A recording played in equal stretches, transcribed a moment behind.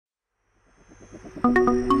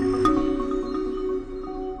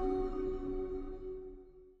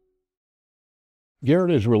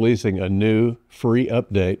Garrett is releasing a new, free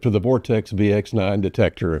update for the Vortex VX9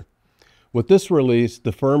 detector. With this release,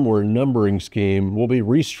 the firmware numbering scheme will be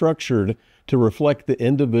restructured to reflect the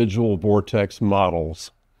individual Vortex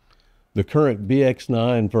models. The current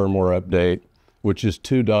VX9 firmware update, which is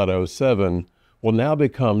 2.07, will now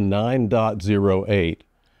become 9.08,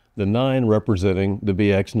 the 9 representing the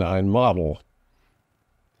VX9 model.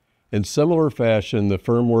 In similar fashion, the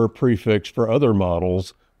firmware prefix for other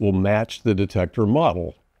models will match the detector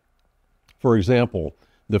model. For example,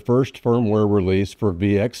 the first firmware release for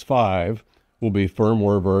VX5 will be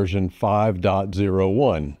firmware version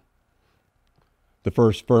 5.01. The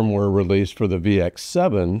first firmware release for the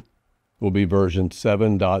VX7 will be version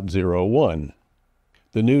 7.01.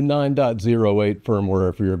 The new 9.08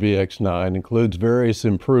 firmware for your VX9 includes various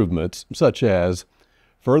improvements, such as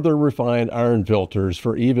further refined iron filters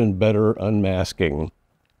for even better unmasking,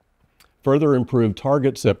 further improved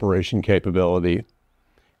target separation capability,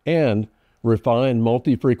 and refined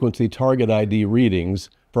multi-frequency target ID readings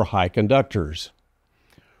for high conductors.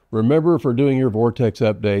 Remember, for doing your Vortex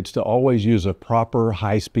updates, to always use a proper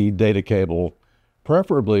high-speed data cable,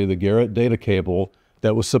 preferably the Garrett data cable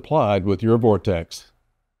that was supplied with your Vortex.